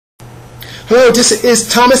Hello, this is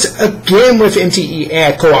Thomas again with MTE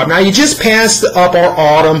Ad Co-op. Now, you just passed up our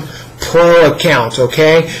Autumn Pro account,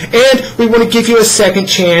 okay? And we want to give you a second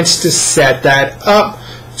chance to set that up.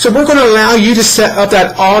 So we're going to allow you to set up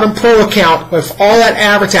that Autumn Pro account with all that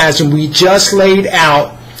advertising we just laid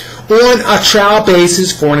out on a trial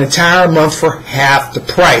basis for an entire month for half the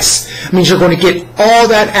price. It means you're going to get all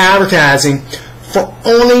that advertising for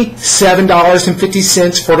only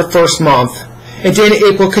 $7.50 for the first month. And then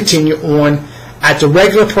it will continue on at the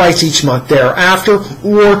regular price each month thereafter,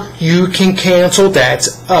 or you can cancel.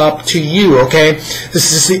 That's up to you, okay?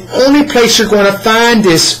 This is the only place you're going to find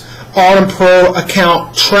this Autumn Pro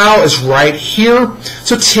account trial is right here.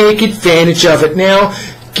 So take advantage of it now.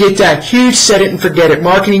 Get that huge set it and forget it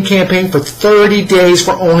marketing campaign for 30 days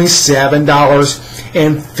for only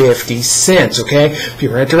 $7.50, okay? If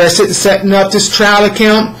you're interested in setting up this trial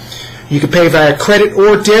account, you can pay via credit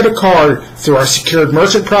or debit card through our secured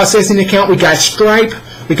merchant processing account. We got Stripe,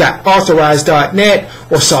 we got Authorize.net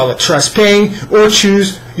or Solid Trust Pay, or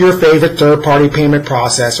choose your favorite third-party payment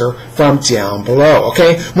processor from down below,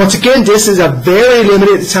 okay? Once again, this is a very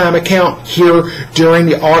limited time account here during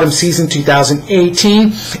the autumn season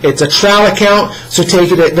 2018. It's a trial account, so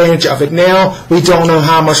take advantage of it now. We don't know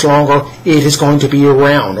how much longer it is going to be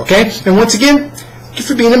around, okay? And once again, thank you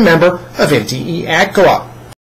for being a member of MTE Ad Co-op.